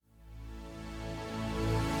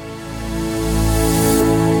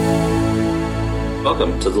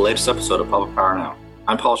Welcome to the latest episode of Public Power Now.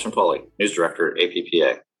 I'm Paul Ciampoli, News Director at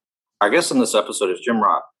APPA. Our guest in this episode is Jim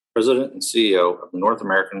Rock, President and CEO of the North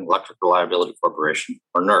American Electric Reliability Corporation,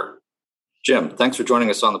 or NERC. Jim, thanks for joining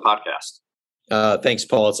us on the podcast. Thanks,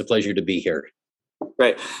 Paul. It's a pleasure to be here.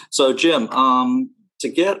 Great. So, Jim, to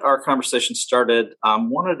get our conversation started,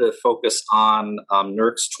 wanted to focus on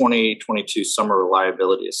NERC's 2022 Summer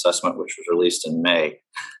Reliability Assessment, which was released in May.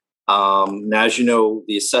 Now, as you know,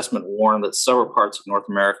 the assessment warned that several parts of North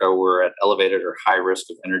America were at elevated or high risk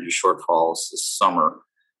of energy shortfalls this summer.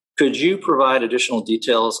 Could you provide additional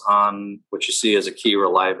details on what you see as a key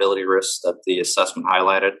reliability risk that the assessment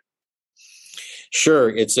highlighted? Sure.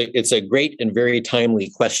 It's a great and very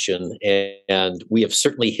timely question, and we have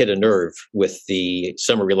certainly hit a nerve with the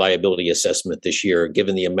summer reliability assessment this year,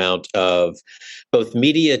 given the amount of both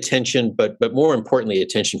media attention, but more importantly,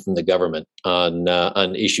 attention from the government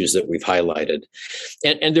on issues that we've highlighted.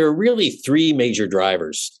 And there are really three major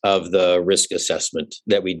drivers of the risk assessment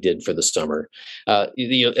that we did for the summer.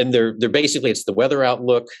 And they're basically, it's the weather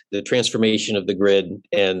outlook, the transformation of the grid,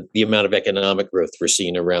 and the amount of economic growth we're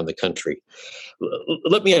seeing around the country.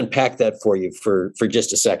 Let me unpack that for you for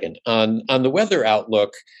just a second. On the weather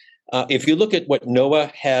outlook, if you look at what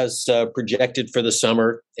NOAA has projected for the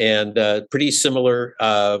summer, and pretty similar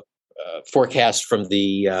forecast from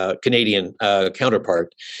the Canadian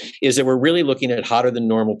counterpart, is that we're really looking at hotter than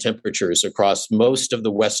normal temperatures across most of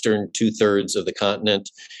the western 2/3 of the continent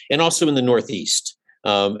and also in the Northeast.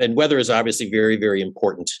 And weather is obviously very, very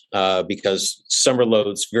important because summer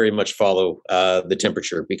loads very much follow the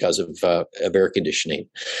temperature because of air conditioning.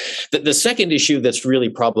 The second issue that's really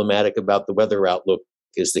problematic about the weather outlook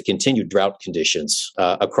is the continued drought conditions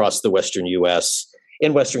across the western U.S.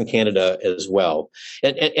 and Western Canada as well.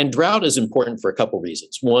 And drought is important for a couple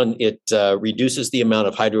reasons. One, it reduces the amount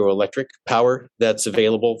of hydroelectric power that's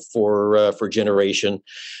available for generation,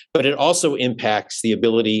 but it also impacts the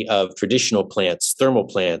ability of traditional plants, thermal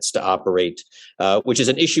plants, to operate, which is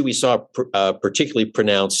an issue we saw particularly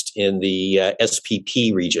pronounced in the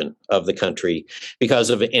SPP region of the country because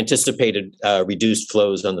of anticipated reduced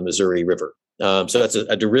flows on the Missouri River. So that's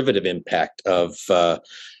a derivative impact of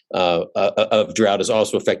drought is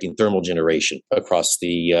also affecting thermal generation across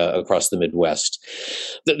the Midwest.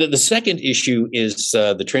 The second issue is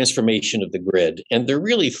the transformation of the grid, and there are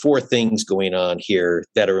really four things going on here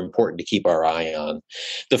that are important to keep our eye on.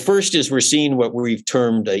 The first is we're seeing what we've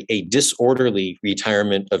termed a disorderly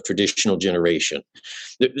retirement of traditional generation.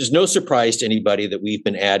 There's no surprise to anybody that we've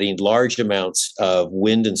been adding large amounts of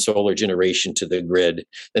wind and solar generation to the grid,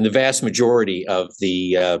 and the vast majority of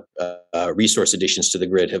the resource additions to the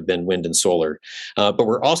grid have been wind and solar. But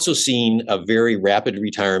we're also seeing a very rapid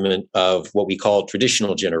retirement of what we call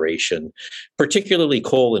traditional generation, particularly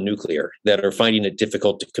coal and nuclear, that are finding it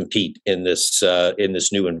difficult to compete in this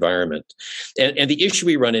new environment. And the issue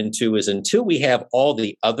we run into is until we have all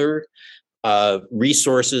the other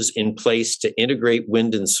resources in place to integrate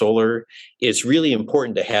wind and solar, it's really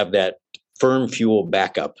important to have that firm fuel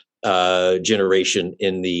backup generation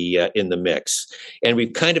in the mix. And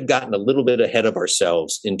we've kind of gotten a little bit ahead of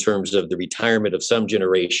ourselves in terms of the retirement of some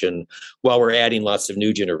generation while we're adding lots of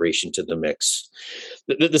new generation to the mix.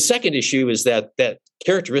 The second issue is that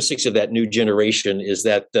characteristics of that new generation is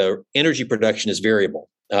that the energy production is variable.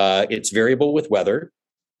 It's variable with weather.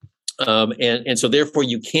 And so therefore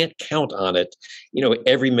you can't count on it,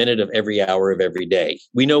 every minute of every hour of every day.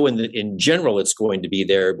 We know in general it's going to be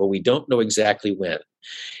there, but we don't know exactly when.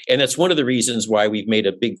 And that's one of the reasons why we've made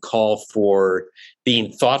a big call for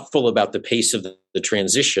being thoughtful about the pace of the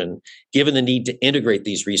transition, given the need to integrate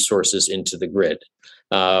these resources into the grid.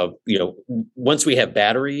 Once we have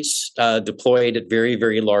batteries deployed at very,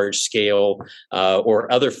 very large scale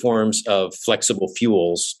or other forms of flexible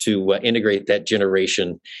fuels to integrate that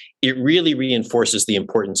generation, it really reinforces the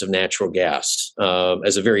importance of natural gas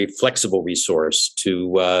as a very flexible resource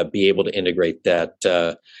to be able to integrate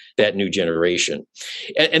that new generation.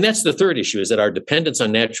 And that's the third issue, is that our dependence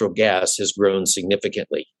on natural gas has grown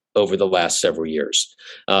significantly over the last several years.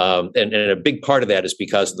 And a big part of that is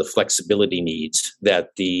because of the flexibility needs that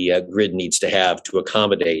the grid needs to have to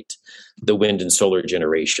accommodate the wind and solar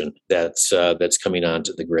generation that's coming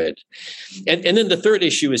onto the grid. And then the third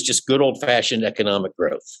issue is just good old-fashioned economic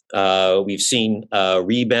growth. We've seen a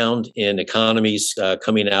rebound in economies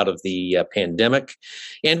coming out of the pandemic,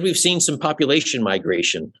 and we've seen some population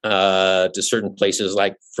migration to certain places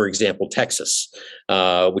like, for example, Texas,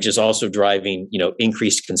 which is also driving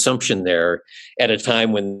increased consumption there at a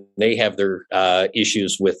time when they have their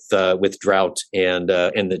issues with drought and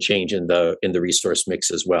the change in the resource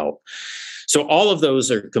mix as well. So all of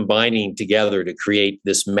those are combining together to create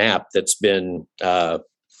this map that's been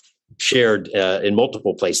shared in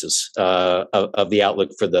multiple places of the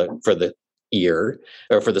outlook for the year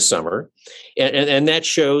or for the summer. And that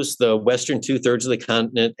shows the western 2/3 of the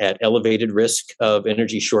continent at elevated risk of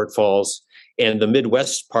energy shortfalls, and the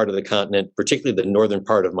Midwest part of the continent, particularly the northern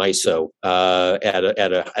part of MISO,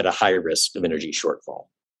 at a high risk of energy shortfall.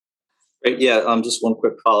 Great. Yeah. Just one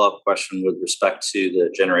quick follow-up question with respect to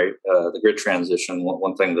the grid transition.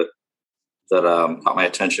 One thing that caught my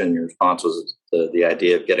attention in your response was the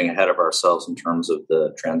idea of getting ahead of ourselves in terms of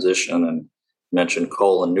the transition, and mentioned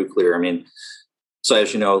coal and nuclear. I mean, so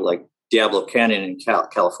as you know, like Diablo Canyon in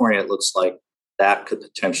California, it looks like that could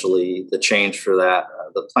potentially, the change for that,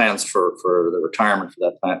 the plans for the retirement for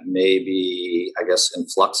that plant may be, I guess, in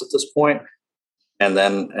flux at this point.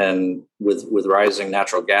 And with rising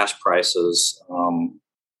natural gas prices,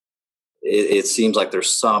 it seems like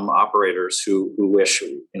there's some operators who wish,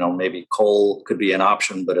 maybe coal could be an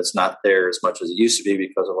option, but it's not there as much as it used to be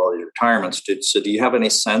because of all these retirements. So do you have any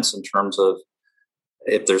sense in terms of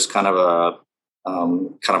if there's kind of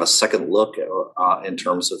a second look in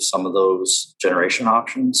terms of some of those generation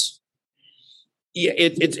options? Yeah,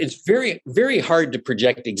 it's very, very hard to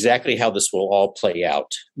project exactly how this will all play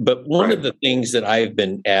out. But one of the things that I've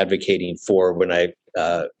been advocating for when I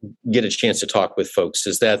get a chance to talk with folks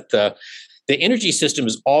is that the energy system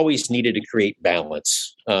is always needed to create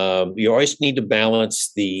balance. You always need to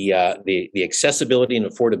balance the accessibility and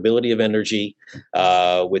affordability of energy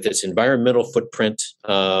with its environmental footprint,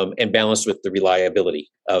 and balanced with the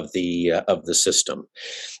reliability of the system.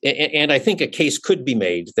 And I think a case could be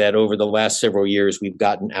made that over the last several years we've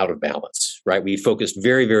gotten out of balance. Right, we focused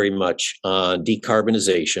very, very much on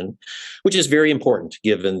decarbonization, which is very important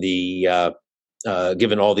given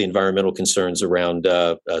all the environmental concerns around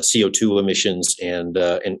CO2 emissions and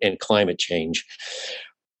climate change.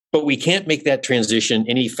 But we can't make that transition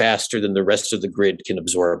any faster than the rest of the grid can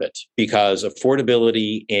absorb it, because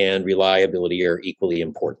affordability and reliability are equally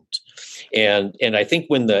important. And I think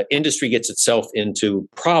when the industry gets itself into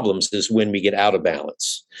problems is when we get out of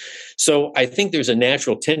balance. So I think there's a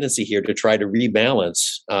natural tendency here to try to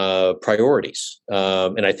rebalance priorities.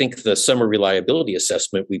 And I think the summer reliability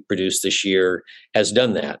assessment we produced this year has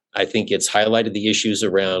done that. I think it's highlighted the issues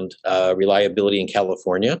around reliability in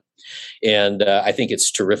California. And I think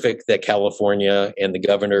it's terrific that California and the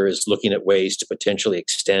governor is looking at ways to potentially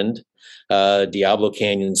extend Diablo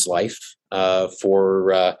Canyon's life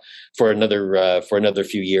for another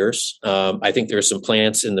few years. I think there are some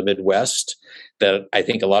plants in the Midwest that I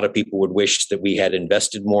think a lot of people would wish that we had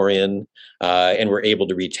invested more in and were able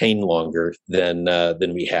to retain longer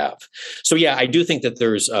than we have. So yeah, I do think that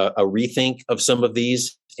there's a rethink of some of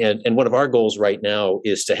these, and one of our goals right now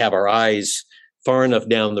is to have our eyes far enough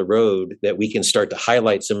down the road that we can start to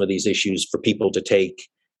highlight some of these issues for people to take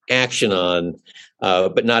action on,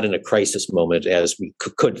 but not in a crisis moment as we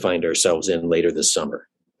could find ourselves in later this summer.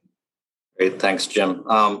 Great. Thanks, Jim.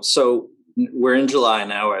 So we're in July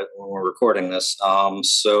now when we're recording this.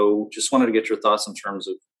 So just wanted to get your thoughts in terms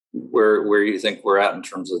of where you think we're at in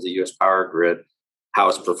terms of the U.S. power grid, how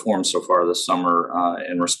it's performed so far this summer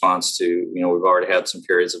in response to, we've already had some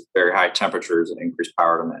periods of very high temperatures and increased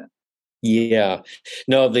power demand. Yeah,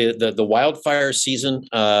 no, the wildfire season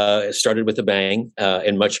started with a bang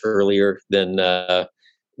and much earlier than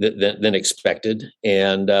expected,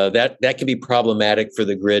 and that can be problematic for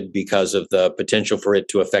the grid because of the potential for it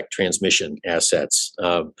to affect transmission assets,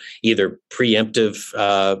 either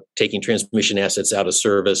preemptive, taking transmission assets out of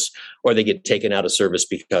service, or they get taken out of service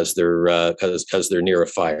because they're near a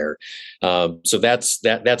fire. So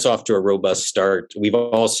that's off to a robust start. We've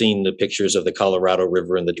all seen the pictures of the Colorado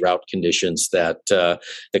River and the drought conditions that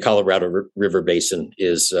the Colorado River Basin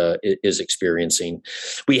is experiencing.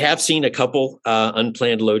 We have seen a couple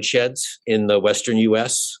unplanned load sheds in the western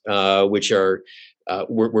U.S., which are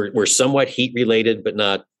were somewhat heat related, but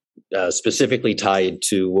not specifically tied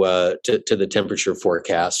to the temperature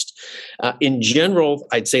forecast. In general,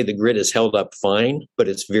 I'd say the grid has held up fine, but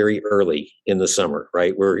it's very early in the summer,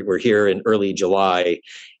 right? We're here in early July,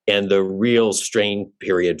 and the real strain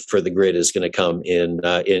period for the grid is going to come in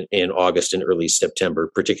August and early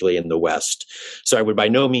September, particularly in the West. So I would by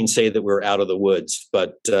no means say that we're out of the woods,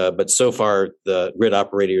 but so far the grid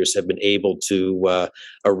operators have been able to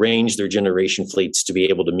arrange their generation fleets to be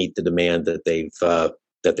able to meet the demand that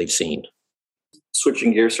they've seen.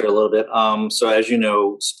 Switching gears here a little bit. So as you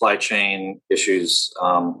know, supply chain issues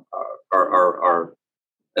are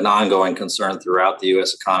an ongoing concern throughout the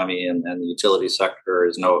U.S. economy, and the utility sector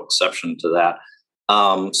is no exception to that.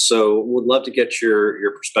 So would love to get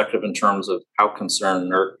your perspective in terms of how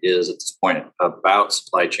concerned NERC is at this point about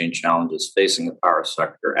supply chain challenges facing the power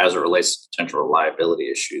sector as it relates to potential reliability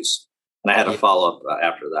issues. And I had a follow-up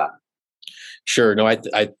after that. Sure. No, I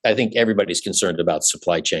think everybody's concerned about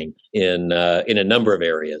supply chain in a number of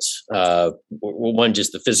areas. One,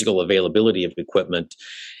 just the physical availability of equipment,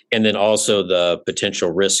 and then also the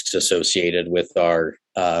potential risks associated with our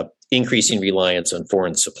increasing reliance on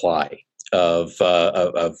foreign supply of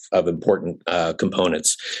important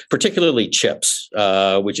components, particularly chips,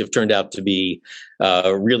 which have turned out to be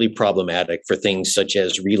really problematic for things such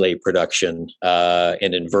as relay production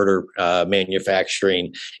and inverter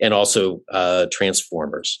manufacturing, and also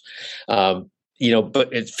transformers.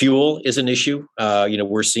 But fuel is an issue.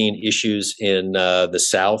 We're seeing issues in the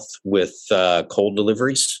South with coal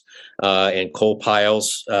deliveries and coal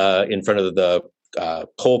piles in front of the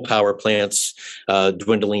coal power plants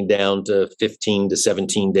dwindling down to 15 to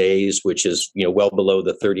 17 days, which is well below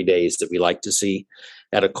the 30 days that we like to see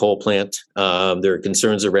at a coal plant. There are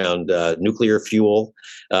concerns around nuclear fuel,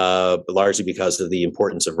 largely because of the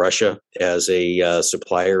importance of Russia as a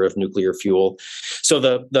supplier of nuclear fuel. So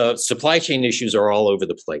the supply chain issues are all over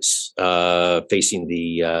the place, facing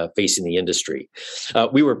the industry.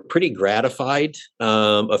 We were pretty gratified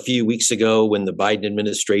a few weeks ago when the Biden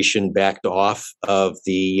administration backed off of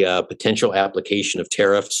the potential application of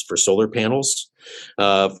tariffs for solar panels.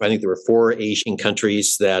 I think there were 4 Asian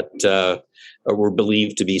countries that were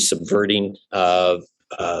believed to be subverting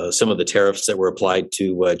some of the tariffs that were applied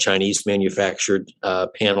to Chinese manufactured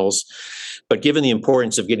panels. But given the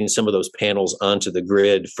importance of getting some of those panels onto the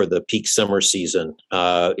grid for the peak summer season,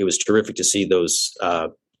 it was terrific to see those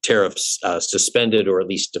tariffs suspended or at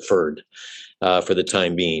least deferred for the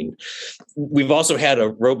time being. We've also had a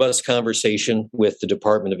robust conversation with the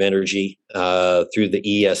Department of Energy through the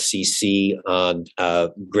ESCC on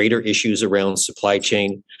greater issues around supply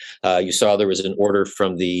chain. You saw there was an order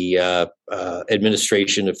from the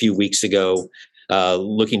administration a few weeks ago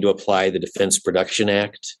looking to apply the Defense Production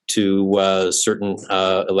Act to certain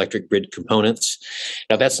electric grid components.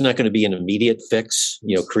 Now, that's not going to be an immediate fix.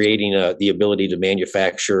 Creating the ability to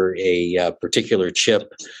manufacture a particular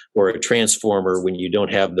chip or a transformer when you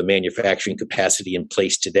don't have the manufacturing capacity in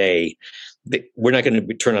place today, we're not going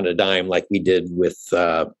to turn on a dime like we did with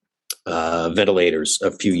ventilators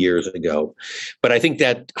a few years ago. But I think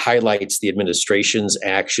that highlights the administration's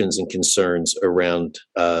actions and concerns around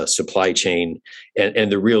supply chain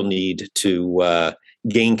and the real need to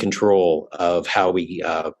gain control of how we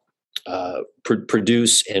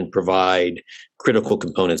produce and provide critical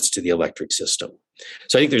components to the electric system.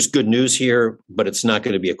 So I think there's good news here, but it's not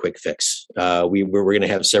going to be a quick fix. We're going to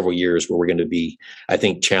have several years where we're going to be, I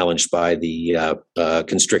think, challenged by the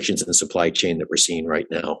constrictions in the supply chain that we're seeing right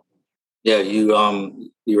now. Yeah,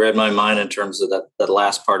 you read my mind in terms of that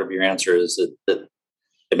last part of your answer. Is that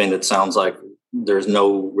it sounds like there's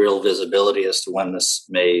no real visibility as to when this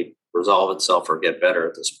may resolve itself or get better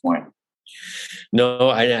at this point.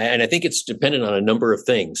 No, and I think it's dependent on a number of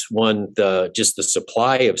things. One, just the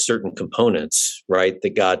supply of certain components, right,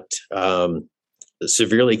 that got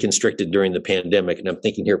severely constricted during the pandemic, and I'm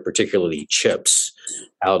thinking here particularly chips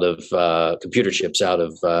out of computer chips out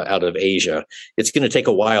of Asia. It's going to take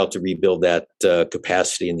a while to rebuild that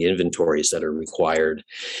capacity and the inventories that are required.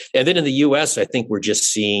 And then in the U.S., I think we're just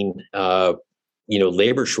seeing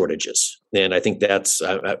labor shortages. And I think that's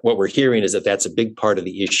what we're hearing is that that's a big part of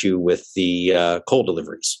the issue with the coal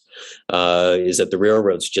deliveries, is that the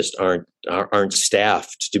railroads just aren't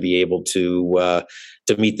staffed to be able to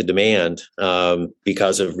meet the demand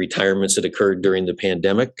because of retirements that occurred during the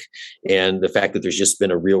pandemic and the fact that there's just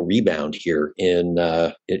been a real rebound here in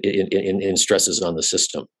stresses on the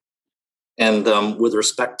system. And with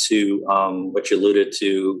respect to what you alluded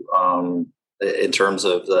to in terms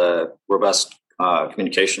of the robust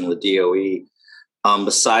communication with DOE.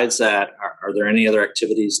 Besides that, are there any other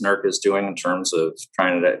activities NERC is doing in terms of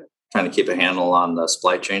trying to keep a handle on the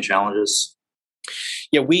supply chain challenges?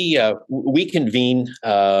 Yeah, we convene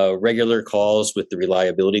regular calls with the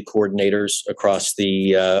reliability coordinators across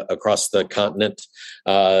the continent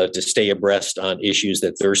to stay abreast on issues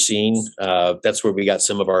that they're seeing. That's where we got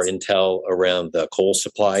some of our intel around the coal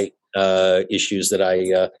supply issues that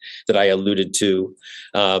I alluded to.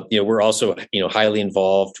 We're also highly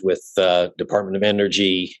involved with Department of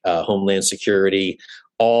Energy, Homeland Security,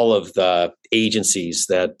 all of the agencies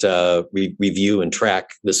that review and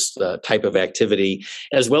track this type of activity,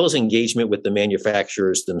 as well as engagement with the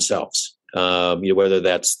manufacturers themselves. Whether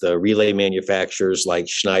that's the relay manufacturers like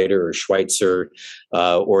Schneider or Schweitzer,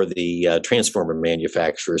 or the transformer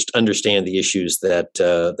manufacturers, to understand the issues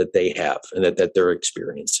that they have and that they're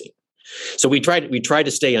experiencing. So we try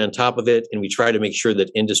to stay on top of it, and we try to make sure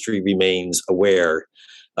that industry remains aware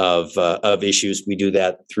of issues. We do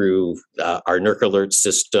that through our NERC alert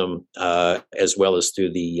system, as well as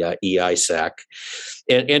through the EISAC.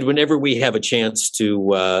 And whenever we have a chance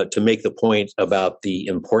to make the point about the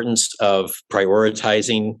importance of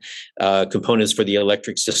prioritizing components for the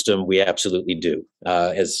electric system, we absolutely do.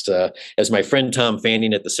 As my friend Tom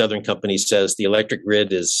Fanning at the Southern Company says, the electric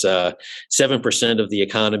grid is 7% of the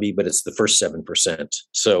economy, but it's the first 7%.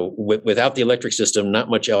 So without the electric system, not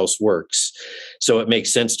much else works. So it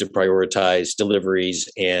makes sense to prioritize deliveries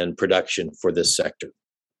and production for this sector.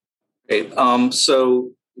 Okay,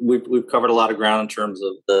 so we've covered a lot of ground in terms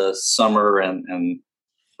of the summer and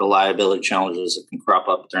reliability challenges that can crop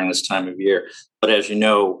up during this time of year. But as you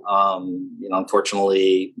know,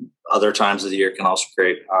 unfortunately, other times of the year can also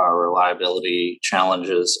create reliability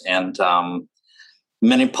challenges. And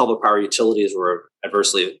many public power utilities were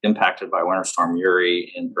adversely impacted by Winter Storm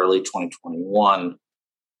Uri in early 2021.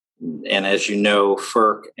 And as you know,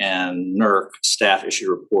 FERC and NERC staff issued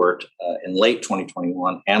a report in late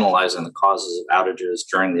 2021 analyzing the causes of outages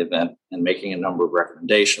during the event and making a number of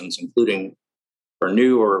recommendations, including for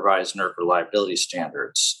new or revised NERC reliability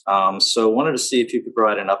standards. So wanted to see if you could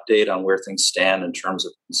provide an update on where things stand in terms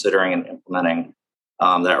of considering and implementing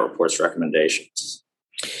that report's recommendations.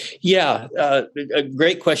 Yeah, a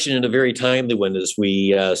great question and a very timely one as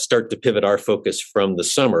we start to pivot our focus from the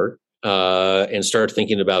summer and start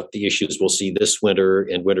thinking about the issues we'll see this winter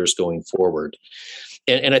and winters going forward.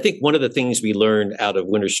 And I think one of the things we learned out of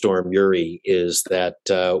Winter Storm Uri is that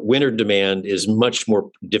winter demand is much more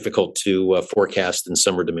difficult to forecast than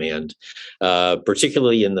summer demand,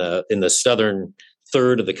 particularly in the southern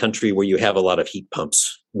third of the country where you have a lot of heat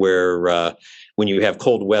pumps, where when you have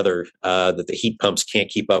cold weather that the heat pumps can't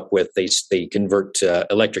keep up with, they convert to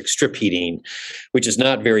electric strip heating, which is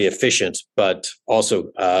not very efficient, but also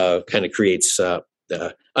kind of creates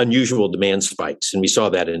unusual demand spikes. And we saw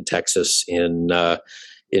that in Texas in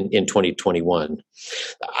 2021.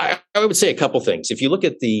 I would say a couple things. If you look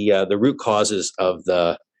at the root causes of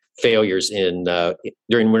the failures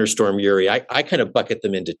during Winter Storm Uri, I kind of bucket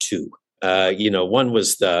them into two. One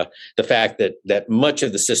was the fact that much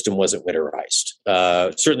of the system wasn't winterized.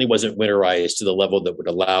 Certainly wasn't winterized to the level that would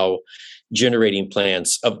allow generating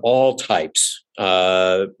plants of all types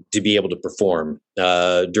to be able to perform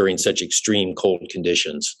during such extreme cold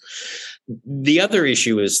conditions. The other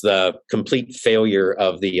issue is the complete failure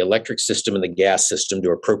of the electric system and the gas system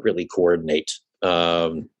to appropriately coordinate.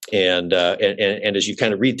 And as you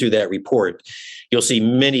kind of read through that report, you'll see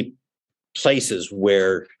many places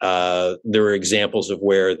where there are examples of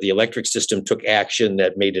where the electric system took action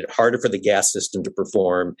that made it harder for the gas system to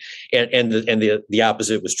perform, and the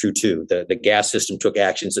opposite was true too. The gas system took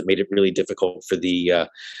actions that made it really difficult for the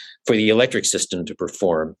electric system to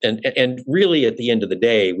perform. And really, at the end of the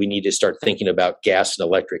day, we need to start thinking about gas and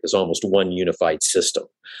electric as almost one unified system.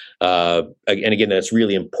 And again, that's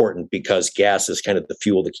really important because gas is kind of the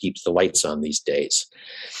fuel that keeps the lights on these days.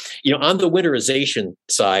 On the winterization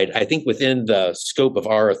side, I think within the scope of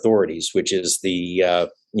our authorities, which is the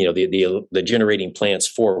generating plants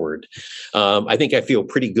forward, I think I feel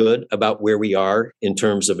pretty good about where we are in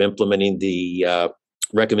terms of implementing the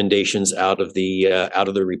recommendations out of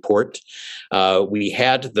the report. We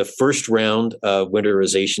had the first round of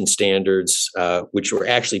winterization standards, which were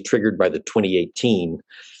actually triggered by the 2018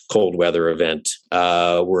 cold weather event,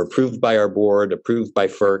 were approved by our board, approved by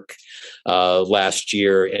FERC last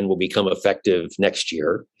year, and will become effective next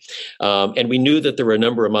year. And we knew that there were a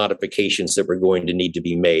number of modifications that were going to need to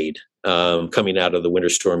be made coming out of the Winter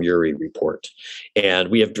Storm Uri report. And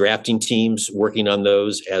we have drafting teams working on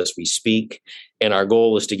those as we speak. And our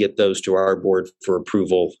goal is to get those to our board for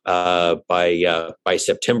approval by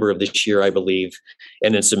September of this year, I believe,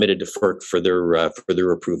 and then submitted to FERC for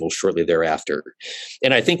their approval shortly thereafter.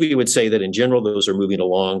 And I think we would say that in general, those are moving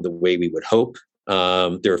along the way we would hope.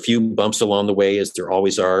 There are a few bumps along the way, as there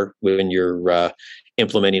always are when you're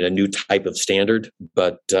implementing a new type of standard,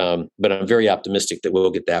 but I'm very optimistic that we'll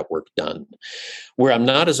get that work done. Where I'm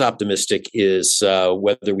not as optimistic is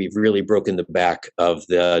whether we've really broken the back of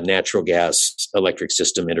the natural gas electric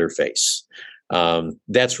system interface.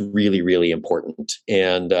 That's really, really important.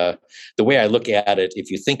 And the way I look at it, if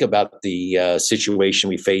you think about the situation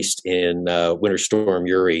we faced in Winter Storm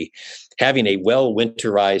Uri, having a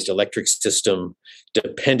well-winterized electric system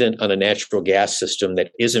dependent on a natural gas system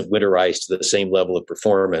that isn't winterized to the same level of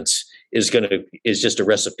performance is just a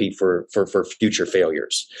recipe for future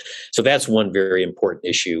failures. So that's one very important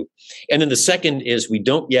issue. And then the second is we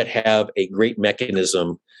don't yet have a great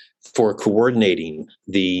mechanism for coordinating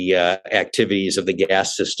the activities of the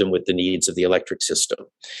gas system with the needs of the electric system.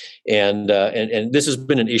 And this has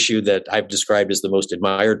been an issue that I've described as the most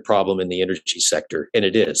admired problem in the energy sector, and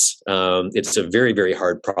it is. It's a very, very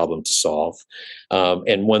hard problem to solve,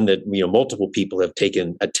 and one that multiple people have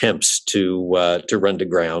taken attempts to run to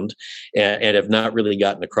ground and have not really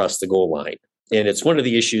gotten across the goal line. And it's one of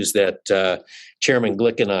the issues that Chairman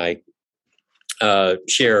Glick and I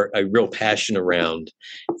share a real passion around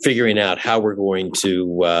figuring out how we're going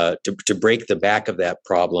to break the back of that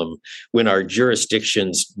problem when our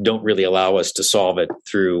jurisdictions don't really allow us to solve it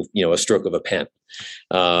through a stroke of a pen.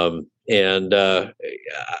 I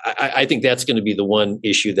think that's going to be the one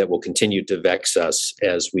issue that will continue to vex us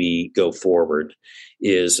as we go forward,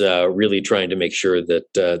 is really trying to make sure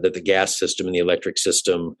that the gas system and the electric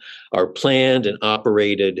system are planned and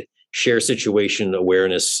operated, share situation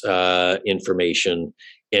awareness information,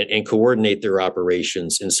 and coordinate their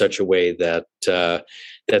operations in such a way that the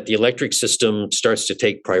electric system starts to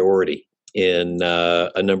take priority in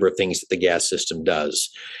a number of things that the gas system does,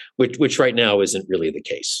 which right now isn't really the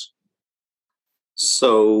case.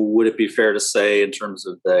 So would it be fair to say, in terms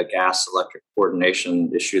of the gas-electric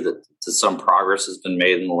coordination issue, that some progress has been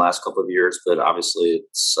made in the last couple of years, but obviously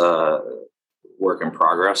it's work in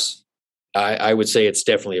progress? I would say it's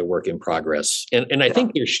definitely a work in progress, and I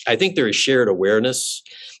think there is shared awareness.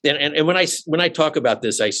 And when I talk about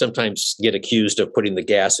this, I sometimes get accused of putting the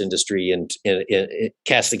gas industry and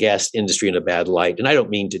cast the gas industry in a bad light, and I don't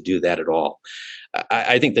mean to do that at all.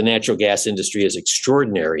 I think the natural gas industry is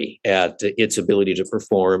extraordinary at its ability to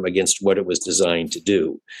perform against what it was designed to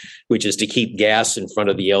do, which is to keep gas in front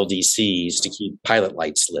of the LDCs, to keep pilot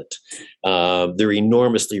lights lit. They're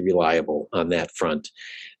enormously reliable on that front.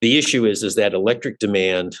 The issue is that electric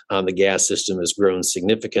demand on the gas system has grown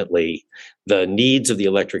significantly. The needs of the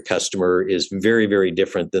electric customer is very, very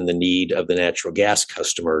different than the need of the natural gas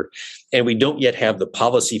customer. And we don't yet have the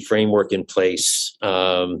policy framework in place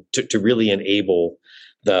to really enable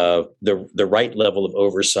the right level of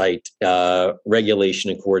oversight, regulation,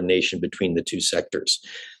 and coordination between the two sectors.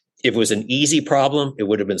 If it was an easy problem, it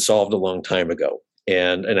would have been solved a long time ago.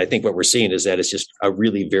 And I think what we're seeing is that it's just a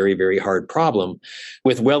really very, very hard problem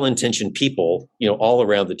with well-intentioned people, all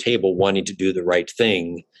around the table wanting to do the right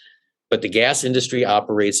thing. But the gas industry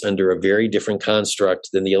operates under a very different construct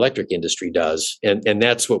than the electric industry does. And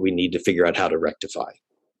that's what we need to figure out how to rectify.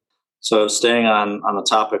 So staying on the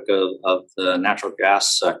topic of the natural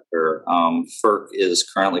gas sector, FERC is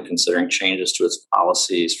currently considering changes to its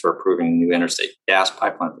policies for approving new interstate gas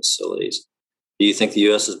pipeline facilities. Do you think the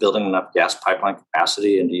U.S. is building enough gas pipeline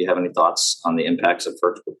capacity, and do you have any thoughts on the impacts of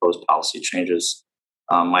FERC's proposed policy changes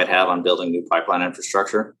might have on building new pipeline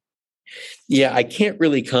infrastructure? Yeah, I can't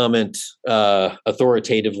really comment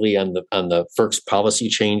authoritatively on the FERC's policy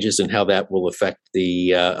changes and how that will affect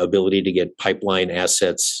the ability to get pipeline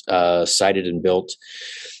assets sited and built.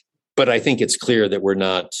 But I think it's clear that we're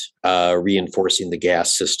not reinforcing the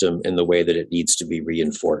gas system in the way that it needs to be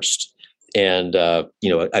reinforced. And a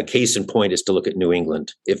case in point is to look at New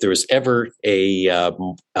England. If there was ever a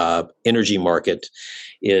energy market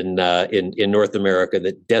in North America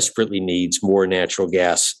that desperately needs more natural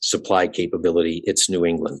gas supply capability, it's New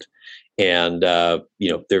England. And there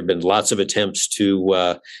have been lots of attempts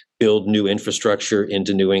to build new infrastructure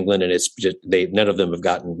into New England, and none of them have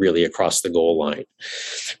gotten really across the goal line.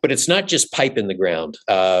 But it's not just pipe in the ground.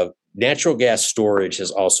 Natural gas storage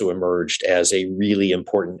has also emerged as a really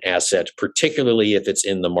important asset, particularly if it's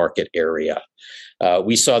in the market area.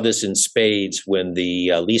 We saw this in spades when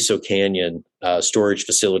the Liso Canyon storage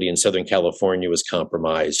facility in Southern California was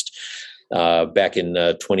compromised back in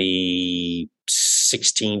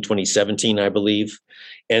 2016, 2017, I believe.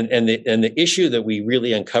 And the issue that we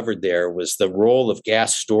really uncovered there was the role of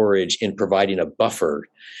gas storage in providing a buffer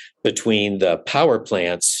between the power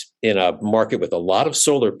plants in a market with a lot of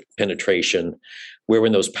solar penetration, where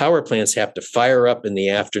when those power plants have to fire up in the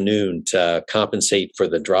afternoon to compensate for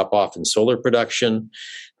the drop-off in solar production,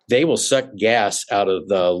 they will suck gas out of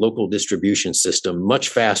the local distribution system much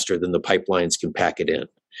faster than the pipelines can pack it in.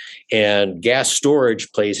 And gas storage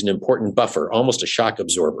plays an important buffer, almost a shock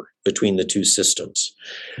absorber between the two systems.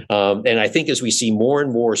 And I think as we see more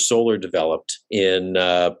and more solar developed in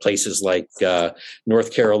places like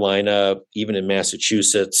North Carolina, even in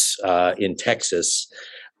Massachusetts, in Texas,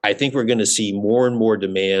 I think we're going to see more and more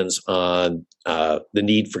demands on the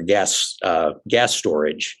need for gas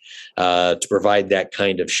storage to provide that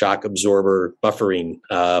kind of shock absorber buffering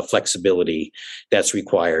flexibility that's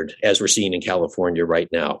required, as we're seeing in California right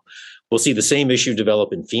now. We'll see the same issue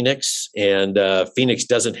develop in Phoenix, and Phoenix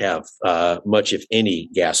doesn't have much, if any,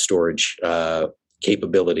 gas storage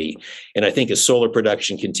capability. And I think as solar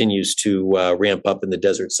production continues to ramp up in the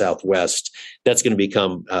desert Southwest, that's going to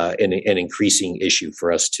become an increasing issue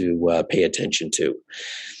for us to pay attention to.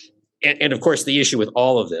 And of course, the issue with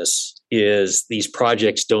all of this is these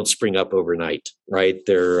projects don't spring up overnight, right?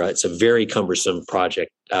 It's a very cumbersome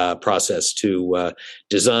process to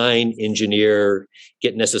design, engineer,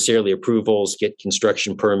 get necessarily approvals, get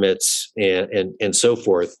construction permits, and so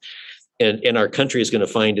forth. And our country is going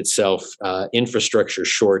to find itself infrastructure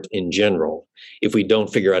short in general if we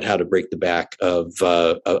don't figure out how to break the back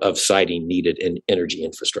of siting needed in energy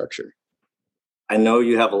infrastructure. I know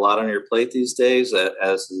you have a lot on your plate these days,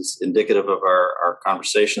 as is indicative of our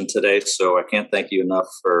conversation today. So I can't thank you enough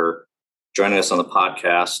for joining us on the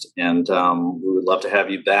podcast. And we would love to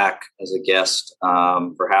have you back as a guest,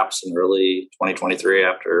 perhaps in early 2023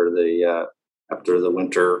 after the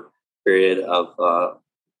winter period of how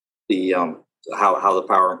the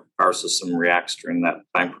power system reacts during that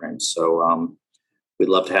time frame. So we'd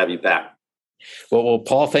love to have you back. Well,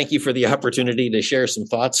 Paul, thank you for the opportunity to share some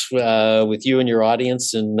thoughts with you and your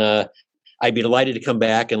audience. And I'd be delighted to come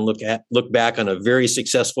back and look back on a very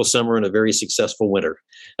successful summer and a very successful winter,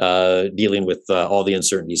 dealing with all the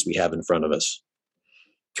uncertainties we have in front of us.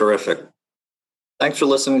 Terrific. Thanks for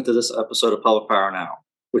listening to this episode of Public Power Now,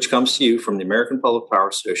 which comes to you from the American Public Power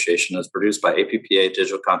Association, as produced by APPA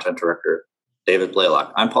Digital Content Director David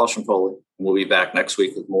Blaylock. I'm Paul Ciampoli, and we'll be back next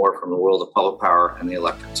week with more from the world of public power and the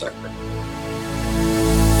electric sector.